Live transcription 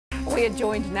We are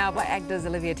joined now by actors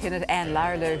Olivia, Tennet and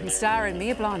Lara, who star in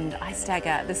Mia Blonde, Ice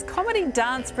Dagger. This comedy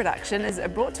dance production is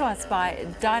brought to us by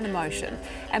Dynamotion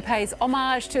and pays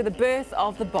homage to the birth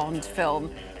of the Bond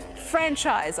film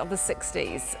franchise of the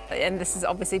 60s. And this is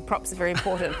obviously, props are very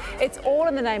important. It's all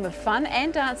in the name of fun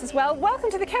and dance as well.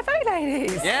 Welcome to the cafe,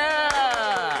 ladies.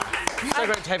 Yeah! So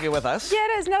great to have you with us. Yeah,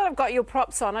 it is. Now that I've got your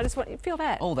props on, I just want you to feel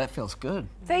that. Oh, that feels good.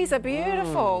 These are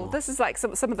beautiful. This is like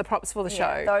some of the props for the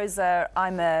show. Those are,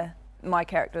 my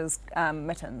character's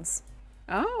mittens.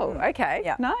 Oh, okay.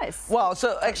 Yeah. Nice. Well,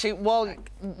 so actually,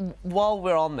 while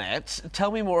we're on that,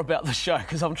 tell me more about the show,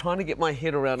 because I'm trying to get my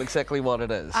head around exactly what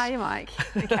it is. Are you, Mike?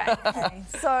 Okay. Okay.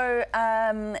 So,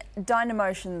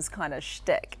 Dynamotion's kind of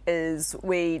shtick is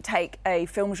we take a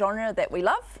film genre that we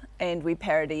love and we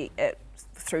parody it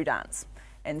through dance.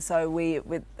 And so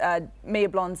Mia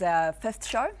Blonde's our 5th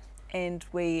show, and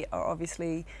we are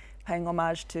obviously paying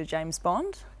homage to James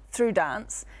Bond through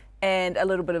dance and a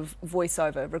little bit of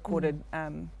voiceover, recorded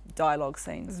dialogue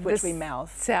scenes, which we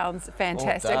mouth. Sounds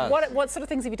fantastic. Oh, what sort of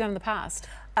things have you done in the past?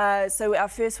 So our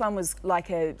first one was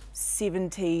like a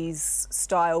 70s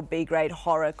style B-grade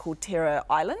horror called Terror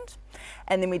Island.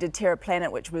 And then we did Terror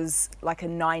Planet, which was like a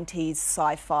 90s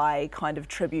sci-fi kind of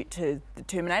tribute to the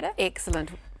Terminator. Excellent.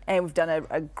 And we've done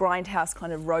a grindhouse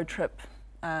kind of road trip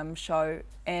show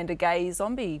and a gay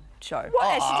zombie show. What?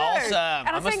 As you do. Awesome!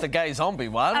 And I missed the gay zombie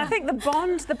one. And I think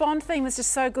the Bond theme is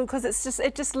just so good because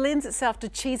it just lends itself to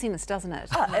cheesiness, doesn't it?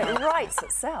 It writes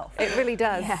itself. It really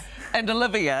does. Yeah. And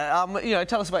Olivia,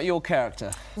 tell us about your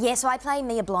character. Yeah, so I play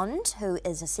Mia Blonde, who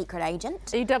is a secret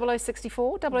agent. Are you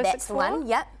 0064? 0064? That's the one,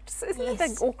 yep. Isn't it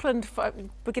the Auckland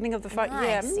beginning of the fight?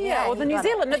 Nice, yeah. Or the New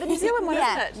Zealand. No, the New Zealand one,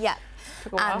 yeah, isn't it? Yeah.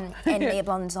 Took a while. And Mia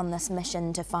Blonde's on this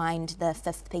mission to find the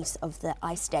 5th piece of the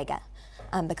Ice Dagger.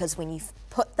 Because when you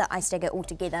put the Ice Dagger all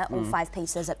together, all 5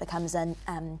 pieces, it becomes a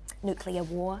nuclear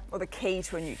war. Or the key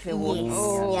to a nuclear war. Yes.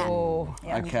 Oh.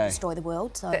 Yeah. And you can destroy the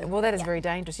world. So, That is very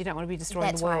dangerous. You don't want to be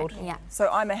destroying the world. Right, yeah. So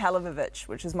I'm a Halivovich,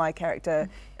 which is my character,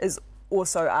 is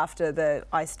also after the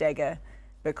Ice Dagger,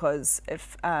 because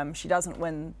if she doesn't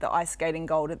win the ice skating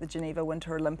gold at the Geneva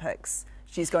Winter Olympics,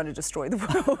 she's going to destroy the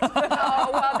world. Oh,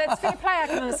 well, that's fair play. I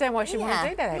can understand why she would want to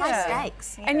do that, actually. High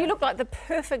stakes. And you look like the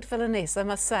perfect villainess, I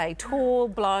must say. Tall,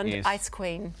 blonde, Yes. ice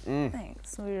queen.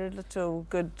 Thanks. We're a little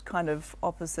good kind of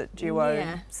opposite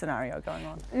duo scenario going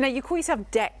on. Now, you call yourself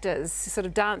Dactors, sort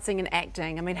of dancing and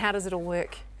acting. I mean, how does it all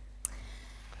work?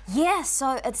 Yeah,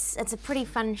 so it's a pretty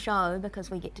fun show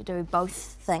because we get to do both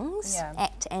things,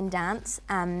 act and dance.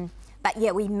 But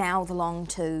yeah, we mouth along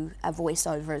to a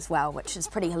voiceover as well, which is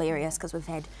pretty hilarious because we've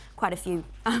had quite a few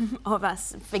of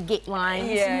us forget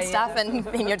lines and stuff, and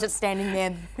then you're just standing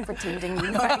there pretending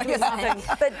you know nothing.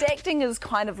 But acting is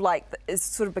kind of like, it's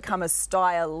sort of become a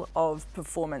style of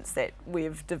performance that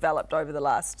we've developed over the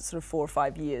last sort of 4 or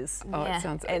 5 years. Oh, Yeah. it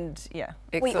sounds... And yeah.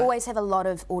 We always have a lot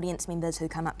of audience members who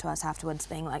come up to us afterwards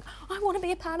being like, I want to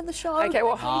be a part of the show. Okay,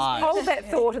 well, Nice. hold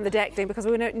that thought in the acting because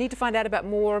we need to find out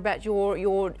more about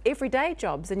your everyday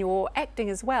jobs and your acting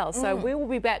as well. So we will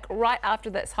be back right after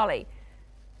this. Holly.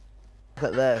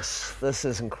 Look at this. This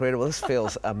is incredible. This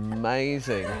feels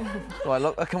amazing.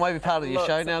 Can I be part of your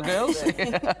show now, girls?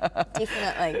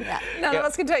 Definitely, yeah. None of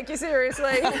us can take you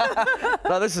seriously.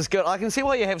 No, this is good. I can see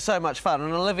why you have so much fun.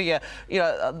 And Olivia,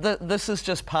 this is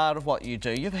just part of what you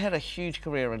do. You've had a huge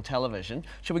career in television.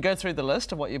 Should we go through the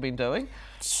list of what you've been doing?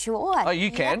 Sure. Oh, you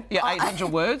can? Yeah, 800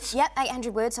 words? Yep,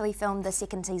 800 words. So we filmed the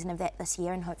 2nd season of that this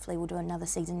year, and hopefully we'll do another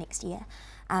season next year.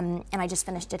 And I just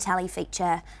finished a tally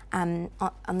feature on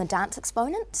the dance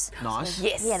exponents. Nice. So,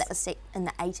 yeah, that was set in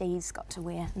the 80s. Got to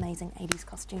wear amazing 80s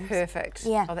costumes. Perfect.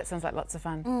 Yeah. Oh, that sounds like lots of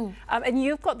fun. And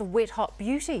you've got the Wet Hot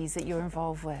Beauties that you're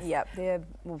involved with. Yep, they're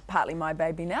partly my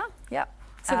baby now. Yep.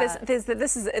 So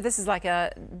this is like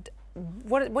a...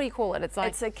 What do you call it?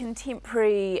 It's a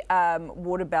contemporary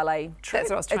water ballet troupe. That's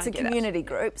what I was trying It's to a get at. community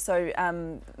group,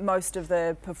 so most of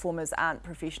the performers aren't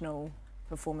professional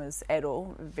performers at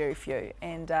all, very few.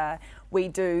 And we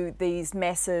do these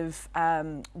massive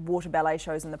water ballet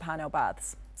shows in the Parnell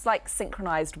Baths. It's like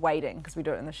synchronised wading because we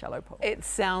do it in the shallow pool. It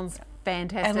sounds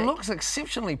fantastic. And it looks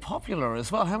exceptionally popular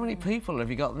as well. How many people have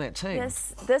you got in that team?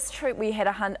 This troupe we had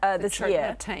this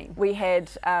year. Team. We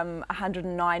had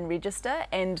 109 register,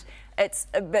 and It's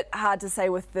a bit hard to say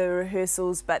with the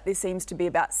rehearsals, but there seems to be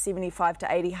about 75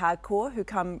 to 80 hardcore who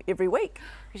come every week.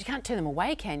 Because you can't turn them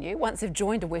away, can you? Once they've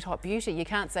joined a Wet Hot Beauty, you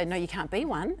can't say, no, you can't be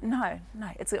one. No.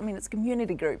 It's a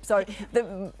community group. So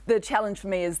the challenge for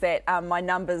me is that my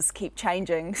numbers keep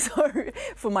changing. So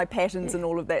for my patterns and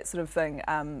all of that sort of thing,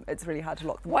 it's really hard to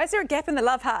lock them. Why is there a gap in the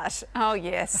love heart? Oh,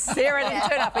 yes. Sarah didn't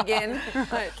turn up again.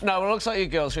 Right. No, well, it looks like you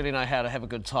girls really know how to have a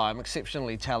good time,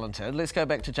 exceptionally talented. Let's go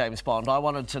back to James Bond. I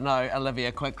wanted to know,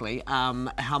 Olivia, quickly,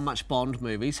 how much Bond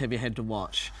movies have you had to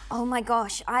watch? Oh my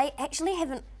gosh, I actually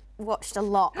haven't watched a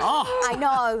lot. Oh. I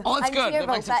know. Oh, it's I'm good. terrible,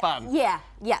 That makes it fun. Yeah.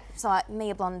 So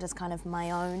Mia Blonde is kind of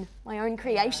my own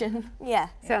creation. Yeah.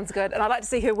 Sounds good. And I'd like to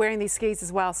see her wearing these skis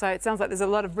as well. So it sounds like there's a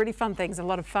lot of really fun things, a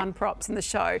lot of fun props in the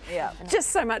show. Yeah.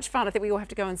 Just so much fun. I think we all have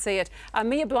to go and see it.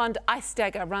 Mia Blonde Ice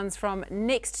Dagger runs from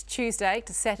next Tuesday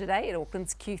to Saturday at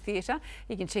Auckland's Q Theatre.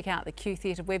 You can check out the Q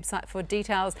Theatre website for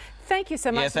details. Thank you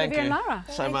so much, Yeah, thank Olivia you and Lara.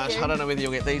 so much. I don't know whether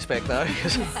you'll get these back though.